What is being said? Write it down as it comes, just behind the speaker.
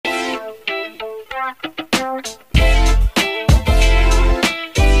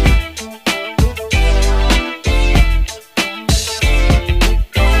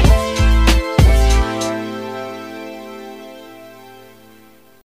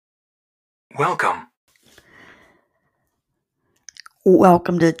Welcome.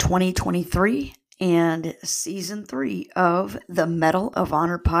 Welcome to 2023 and Season 3 of the Medal of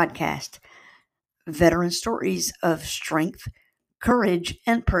Honor podcast. Veteran stories of strength, courage,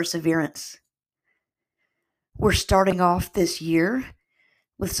 and perseverance. We're starting off this year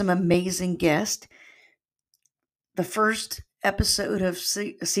with some amazing guests. The first episode of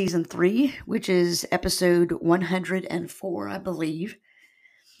Season 3, which is episode 104, I believe,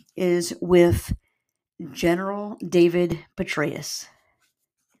 is with General David Petraeus.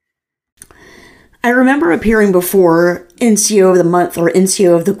 I remember appearing before NCO of the Month or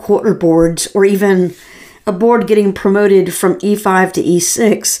NCO of the Quarter boards, or even a board getting promoted from E5 to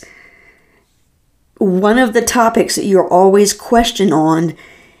E6. One of the topics that you're always questioned on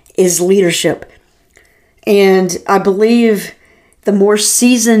is leadership. And I believe the more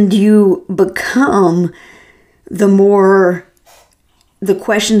seasoned you become, the more the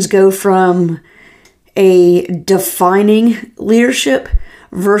questions go from a defining leadership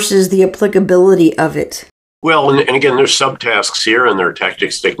versus the applicability of it. Well, and again, there's subtasks here, and there are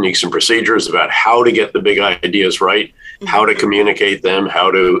tactics, techniques, and procedures about how to get the big ideas right, how to communicate them, how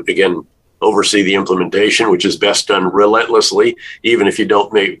to, again, oversee the implementation, which is best done relentlessly, even if you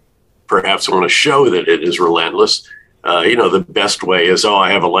don't perhaps want to show that it is relentless. The best way is, I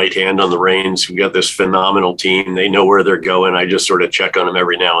have a light hand on the reins. We've got this phenomenal team. They know where they're going. I just sort of check on them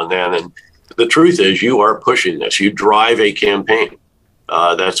every now and then. And the truth is, you are pushing this. You drive a campaign.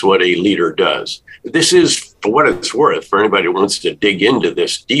 That's what a leader does. This is, for what it's worth, for anybody who wants to dig into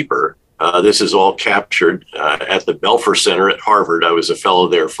this deeper, this is all captured at the Belfer Center at Harvard. I was a fellow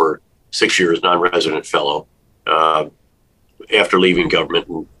there for 6 years, non-resident fellow, after leaving government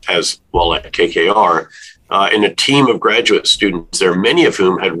and while at KKR. And a team of graduate students there, many of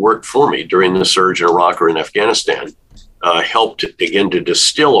whom had worked for me during the surge in Iraq or in Afghanistan, helped, again, to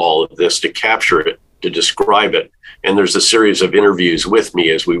distill all of this, to capture it, to describe it. And there's a series of interviews with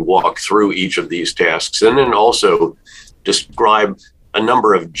me as we walk through each of these tasks, and then also describe a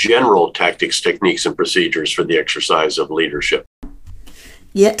number of general tactics, techniques, and procedures for the exercise of leadership.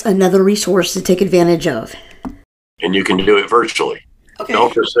 Yet another resource to take advantage of. And you can do it virtually. Okay.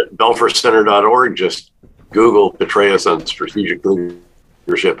 Belfercenter.org, just Google Petraeus on strategic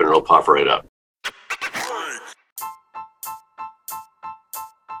leadership, and it'll pop right up.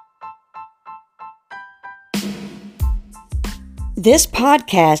 This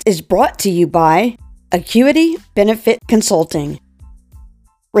podcast is brought to you by Acuity Benefit Consulting.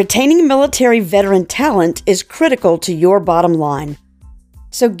 Retaining military veteran talent is critical to your bottom line.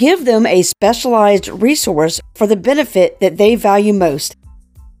 So give them a specialized resource for the benefit that they value most,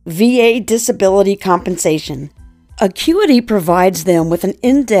 VA disability compensation. Acuity provides them with an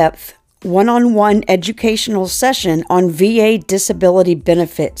in-depth, one-on-one educational session on VA disability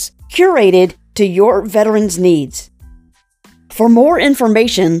benefits, curated to your veterans' needs. For more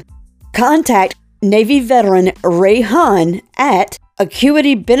information, contact Navy veteran Ray Hahn at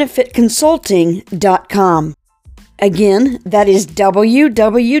acuitybenefitconsulting.com. Again, that is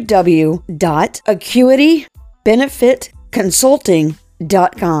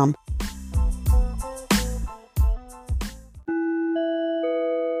www.acuitybenefitconsulting.com.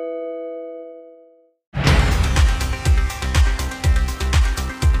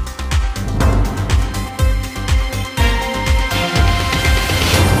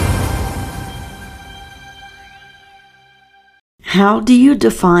 How do you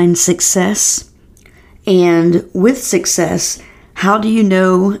define success? And with success, how do you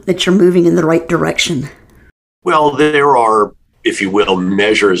know that you're moving in the right direction? Well, there are, if you will,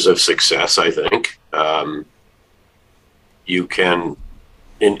 measures of success, I think. You can,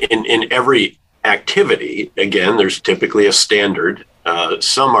 in every activity, again, there's typically a standard.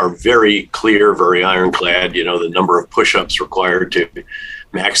 Some are very clear, very ironclad, the number of push-ups required to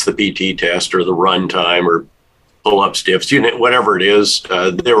max the PT test or the run time or pull-up stiffs, whatever it is.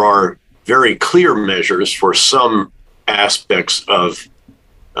 There are very clear measures for some aspects of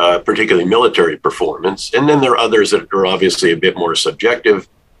particularly military performance. And then there are others that are obviously a bit more subjective,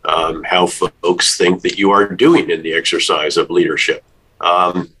 how folks think that you are doing in the exercise of leadership.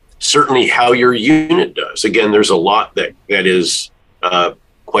 Certainly how your unit does. Again, there's a lot that is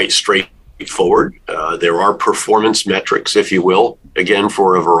quite straightforward. There are performance metrics, if you will, again,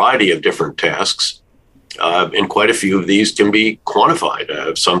 for a variety of different tasks. And quite a few of these can be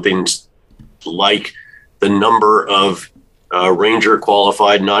quantified. Something like the number of Ranger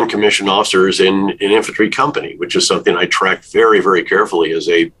qualified non-commissioned officers in an infantry company, which is something I track very, very carefully as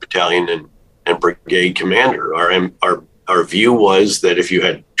a battalion and brigade commander. Our view was that if you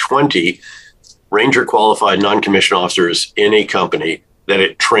had 20 Ranger qualified non-commissioned officers in a company, that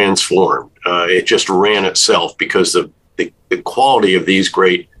it transformed. It just ran itself because of the quality of these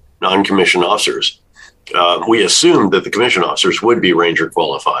great non-commissioned officers. We assumed that the commissioned officers would be Ranger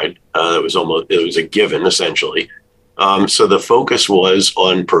qualified. It was a given, essentially. So the focus was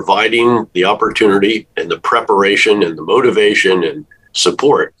on providing the opportunity and the preparation and the motivation and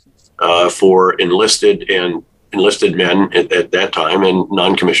support for enlisted men at that time and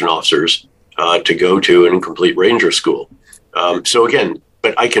non-commissioned officers to go to and complete Ranger school. So again,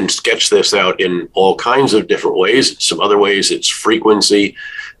 but I can sketch this out in all kinds of different ways. Some other ways, it's frequency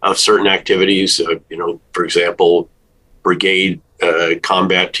of certain activities. For example, brigade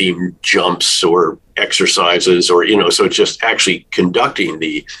combat team jumps or exercises, or so it's just actually conducting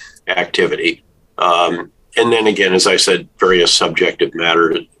the activity. And then again, as I said, various subjective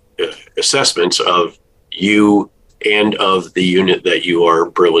matter assessments of you and of the unit that you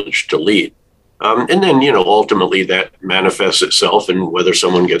are privileged to lead. And then, ultimately that manifests itself in whether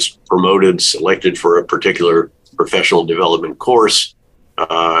someone gets promoted, selected for a particular professional development course,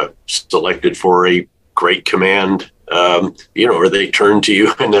 selected for a great command, or they turn to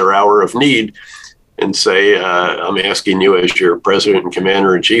you in their hour of need and say, I'm asking you as your president and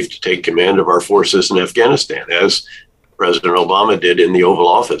commander in chief to take command of our forces in Afghanistan, as President Obama did in the Oval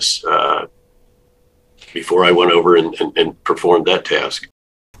Office before I went over and performed that task.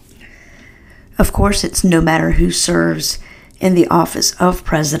 Of course, it's no matter who serves in the office of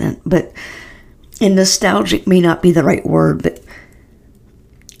president, and nostalgic may not be the right word, but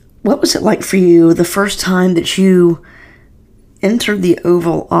what was it like for you the first time that you entered the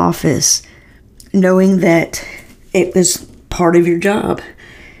Oval Office, knowing that it was part of your job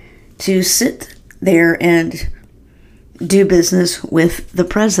to sit there and do business with the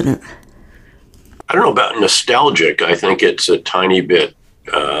president? I don't know about nostalgic. I think it's a tiny bit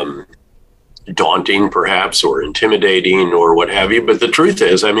daunting, perhaps, or intimidating, or what have you. But the truth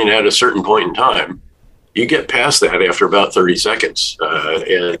is, at a certain point in time, you get past that after about 30 seconds,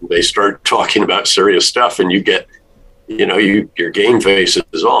 and they start talking about serious stuff, and you get, your game face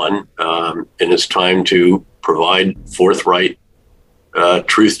is on, and it's time to provide forthright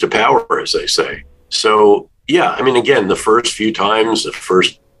truth to power, as they say. So, yeah, again, the first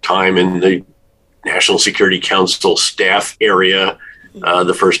time in the National Security Council staff area,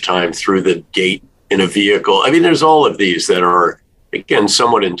 the first time through the gate in a vehicle. There's all of these that are, again,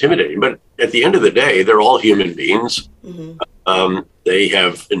 somewhat intimidating, but at the end of the day, they're all human beings. Mm-hmm. They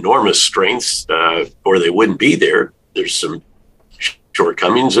have enormous strengths, or they wouldn't be there. There's some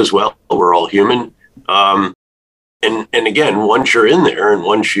shortcomings as well. We're all human. And again, once you're in there and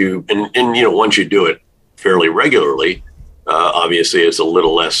once you do it fairly regularly, obviously it's a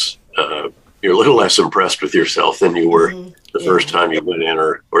little less, you're a little less impressed with yourself than you were the first time you went in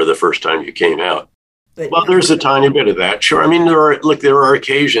or the first time you came out. Well, there's a tiny bit of that. Sure. There are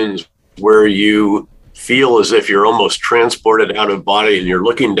occasions where you feel as if you're almost transported out of body and you're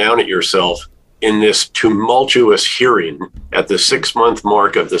looking down at yourself in this tumultuous hearing at the 6-month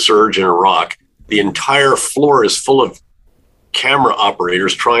mark of the surge in Iraq. The entire floor is full of camera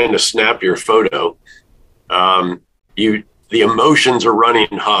operators trying to snap your photo. The emotions are running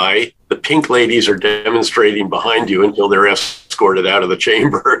high. The pink ladies are demonstrating behind you until they're escorted out of the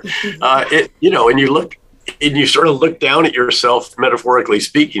chamber. And you sort of look down at yourself, metaphorically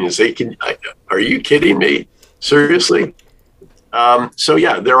speaking, and say, are you kidding me? Seriously? So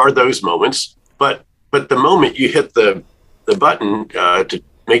yeah, there are those moments, but the moment you hit the button to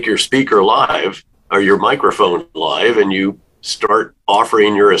make your speaker live or your microphone live and you start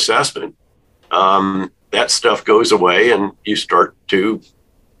offering your assessment, that stuff goes away and you start to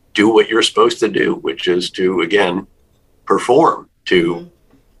do what you're supposed to do, which is to, again, perform, to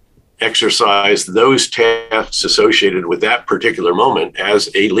exercise those tasks associated with that particular moment as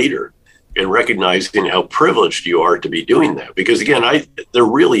a leader, and recognizing how privileged you are to be doing that. Because again, there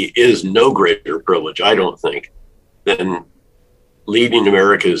really is no greater privilege, I don't think, than leading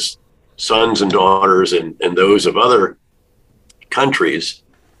America's sons and daughters and those of other countries,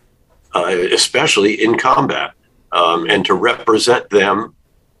 especially in combat, and to represent them,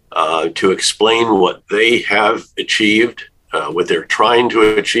 to explain what they have achieved, what they're trying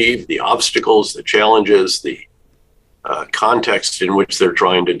to achieve, the obstacles, the challenges, the context in which they're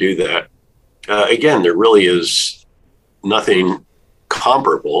trying to do that. Again, there really is nothing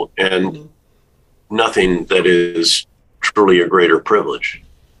comparable and nothing that is truly a greater privilege.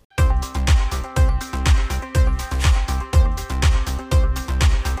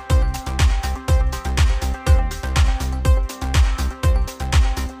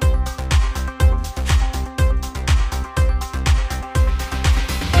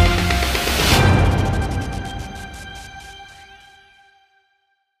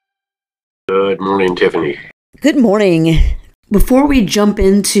 Good morning, Tiffany. Good morning. Before we jump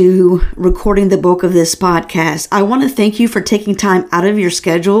into recording the bulk of this podcast, I want to thank you for taking time out of your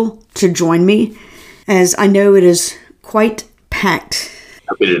schedule to join me, as I know it is quite packed.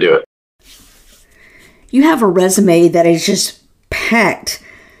 Happy to do it. You have a resume that is just packed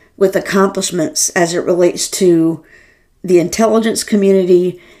with accomplishments as it relates to the intelligence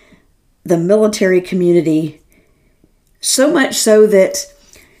community, the military community, so much so that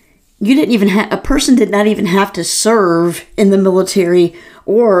you didn't even a person did not even have to serve in the military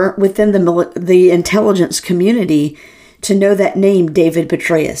or within the intelligence community to know that name, David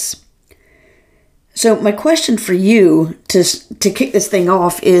Petraeus. So my question for you to kick this thing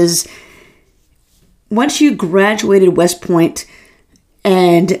off is, once you graduated West Point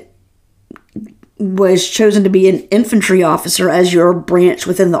and was chosen to be an infantry officer as your branch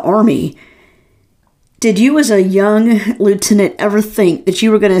within the Army, did you as a young lieutenant ever think that you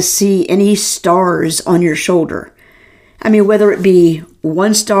were going to see any stars on your shoulder? I mean, whether it be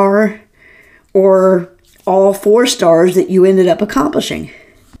 1 star or all 4 stars that you ended up accomplishing.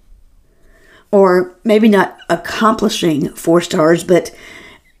 Or maybe not accomplishing 4 stars, but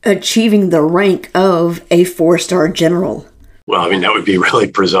achieving the rank of a 4-star general. Well, I mean, that would be really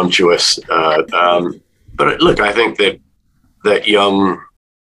presumptuous. But look, I think that young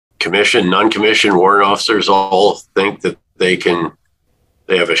commissioned, non-commissioned warrant officers all think that they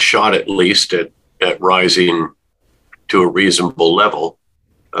have a shot at least at rising to a reasonable level.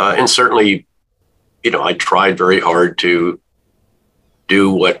 And certainly, I tried very hard to do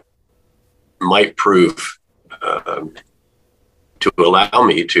what might prove to allow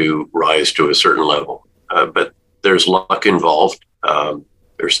me to rise to a certain level. But there's luck involved.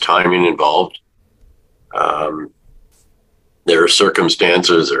 There's timing involved. There are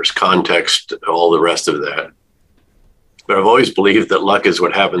circumstances, there's context, all the rest of that. But I've always believed that luck is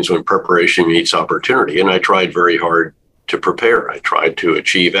what happens when preparation meets opportunity. And I tried very hard to prepare. I tried to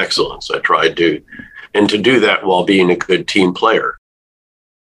achieve excellence. I tried to do that while being a good team player.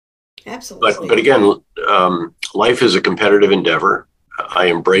 Absolutely. But again, life is a competitive endeavor.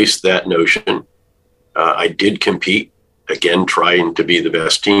 I embraced that notion. I did compete, again, trying to be the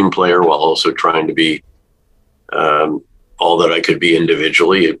best team player while also trying to be all that I could be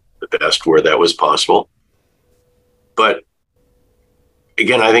individually, the best where that was possible. But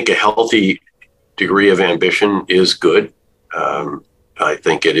again, I think a healthy degree of ambition is good. I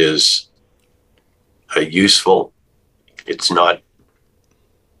think it is useful. It's not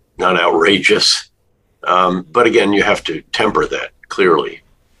outrageous. But again, you have to temper that clearly.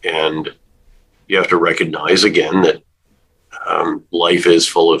 And you have to recognize again that life is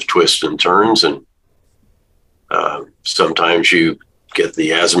full of twists and turns, and sometimes you get the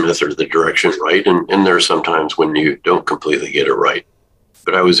azimuth or the direction right, and there are some times when you don't completely get it right.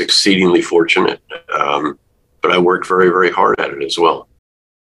 But I was exceedingly fortunate, but I worked very, very hard at it as well.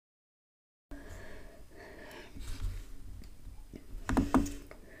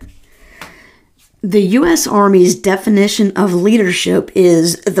 The U.S. Army's definition of leadership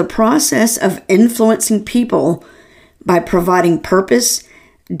is the process of influencing people by providing purpose,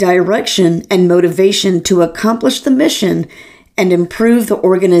 direction, and motivation to accomplish the mission and improve the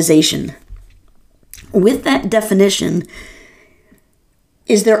organization. With that definition,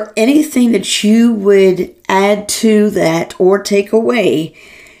 is there anything that you would add to that or take away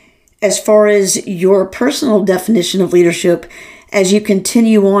as far as your personal definition of leadership as you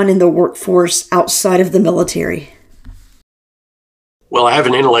continue on in the workforce outside of the military? Well, I have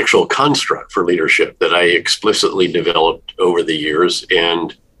an intellectual construct for leadership that I explicitly developed over the years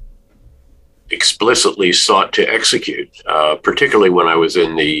and explicitly sought to execute, particularly when I was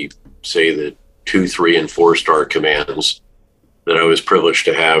in the 2, 3, and 4-star commands that I was privileged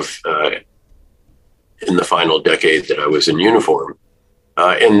to have in the final decade that I was in uniform.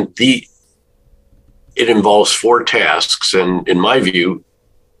 It involves 4 tasks, and in my view,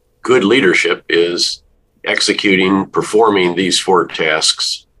 good leadership is performing these 4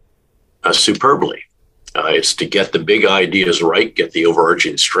 tasks superbly. It's to get the big ideas right, get the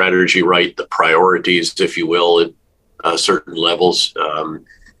overarching strategy right, the priorities, if you will, at certain levels.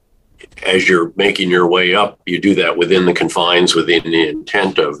 As you're making your way up, you do that within the confines, within the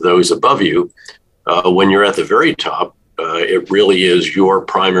intent of those above you. When you're at the very top, it really is your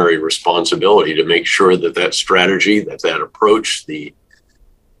primary responsibility to make sure that strategy, that approach, the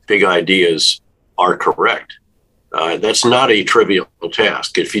big ideas are correct. That's not a trivial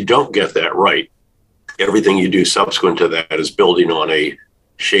task. If you don't get that right, everything you do subsequent to that is building on a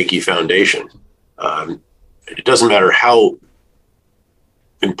shaky foundation. It doesn't matter how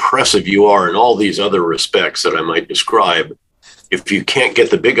impressive you are in all these other respects that I might describe. if you can't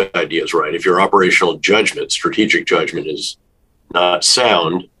get the big ideas right, if your operational judgment, strategic judgment is not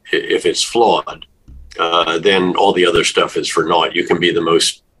sound, if it's flawed, then all the other stuff is for naught. You can be the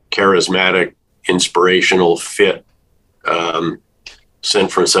most charismatic, inspirational, fit,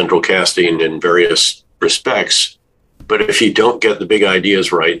 sent from central casting in various respects. But if you don't get the big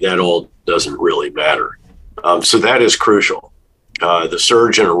ideas right, that all doesn't really matter. So that is crucial. The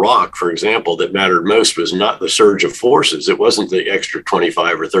surge in Iraq, for example, that mattered most was not the surge of forces. It wasn't the extra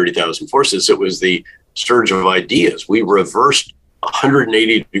 25 or 30,000 forces. It was the surge of ideas. We reversed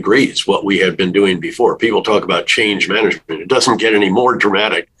 180 degrees what we had been doing before. People talk about change management. It doesn't get any more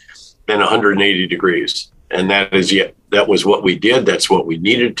dramatic than 180 degrees. And that was what we did. That's what we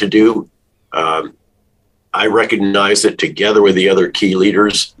needed to do. I recognize it together with the other key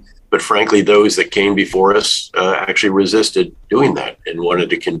leaders, but frankly, those that came before us actually resisted doing that and wanted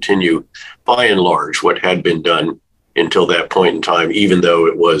to continue, by and large, what had been done until that point in time, even though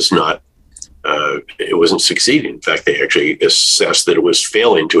it wasn't succeeding. In fact, they actually assessed that it was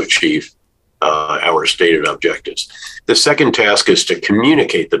failing to achieve our stated objectives. The second task is to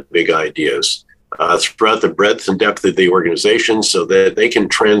communicate the big ideas throughout the breadth and depth of the organization so that they can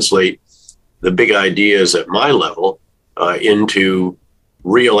translate the big ideas at my level into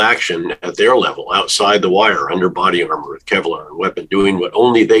real action at their level, outside the wire, under body armor with Kevlar and weapon, doing what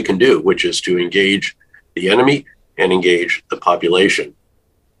only they can do, which is to engage the enemy and engage the population.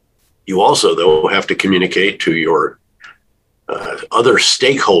 You also, though, have to communicate to your other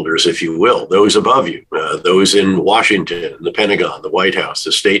stakeholders, if you will, those above you, those in Washington, the Pentagon, the White House,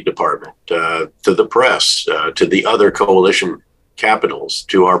 the State Department, to the press, to the other coalition capitals,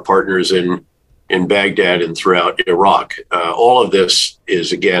 to our partners in Baghdad and throughout Iraq. All of this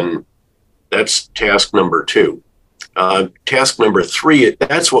is, again, that's task number 2. Task number 3,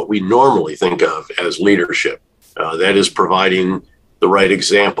 that's what we normally think of as leadership. That is providing the right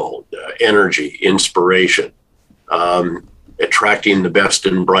example, energy, inspiration, attracting the best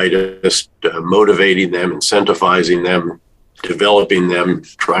and brightest, motivating them, incentivizing them, developing them,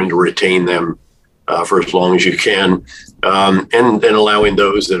 trying to retain them for as long as you can, and then allowing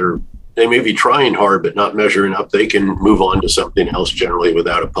those that they may be trying hard but not measuring up, they can move on to something else, generally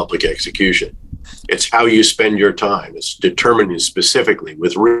without a public execution. It's how you spend your time. It's determining specifically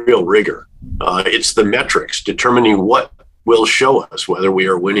with real rigor. It's the metrics, determining what will show us whether we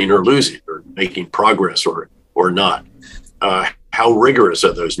are winning or losing or making progress or not. How rigorous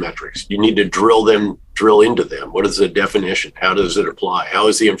are those metrics? You need to drill into them. What is the definition? How does it apply? How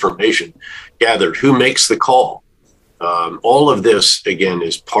is the information gathered? Who makes the call? All of this, again,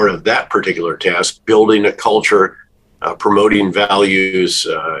 is part of that particular task, building a culture, promoting values,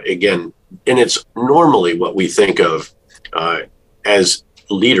 again, and it's normally what we think of as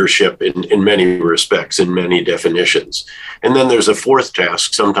leadership in many respects, in many definitions. And then there's a fourth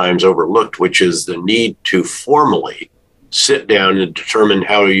task, sometimes overlooked, which is the need to formally sit down and determine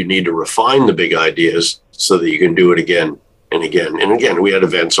how you need to refine the big ideas so that you can do it again and again. And again, we had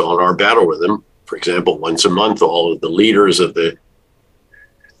events on our battle rhythm. For example, once a month, all of the leaders of the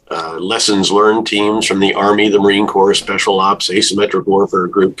lessons learned teams from the Army, the Marine Corps, Special Ops, Asymmetric Warfare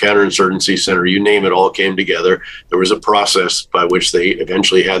Group, Counterinsurgency Center, you name it, all came together. There was a process by which they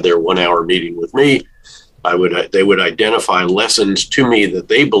eventually had their 1-hour meeting with me. They would identify lessons to me that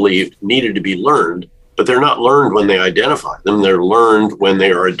they believed needed to be learned, but they're not learned when they identify them. They're learned when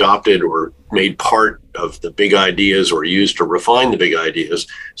they are adopted or made part of the big ideas or used to refine the big ideas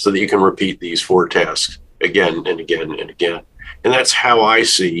so that you can repeat these 4 tasks again and again and again. And that's how I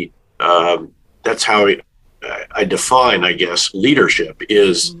see, that's how I define, I guess, leadership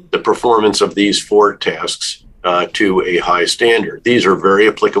is the performance of these 4 tasks to a high standard. These are very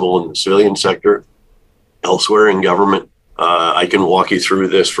applicable in the civilian sector, elsewhere in government. I can walk you through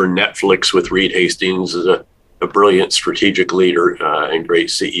this for Netflix with Reed Hastings, as a brilliant strategic leader and great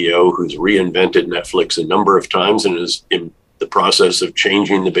CEO who's reinvented Netflix a number of times and is in the process of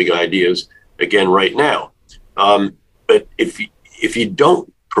changing the big ideas again right now. But if you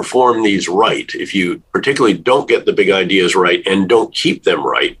don't perform these right, if you particularly don't get the big ideas right and don't keep them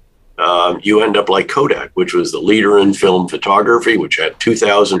right, you end up like Kodak, which was the leader in film photography, which had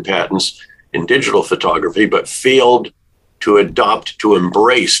 2,000 patents in digital photography, but failed to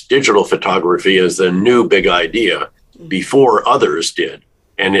embrace digital photography as the new big idea before others did.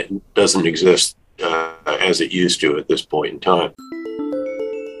 And it doesn't exist as it used to at this point in time.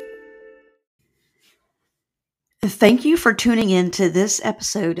 Thank you for tuning in to this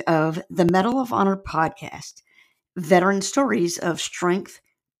episode of the Medal of Honor podcast, Veteran Stories of Strength,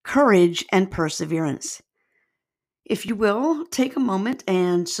 Courage, and Perseverance. If you will, take a moment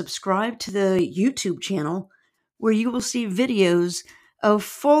and subscribe to the YouTube channel where you will see videos of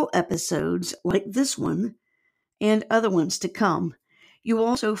full episodes like this one and other ones to come. You will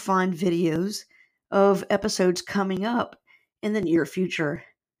also find videos of episodes coming up in the near future.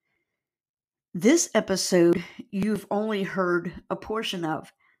 This episode you've only heard a portion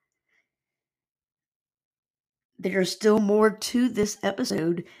of. There's still more to this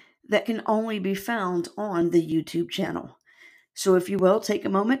episode that can only be found on the YouTube channel. So if you will, take a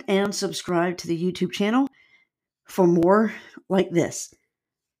moment and subscribe to the YouTube channel for more like this.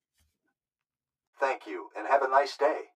 Thank you, and have a nice day.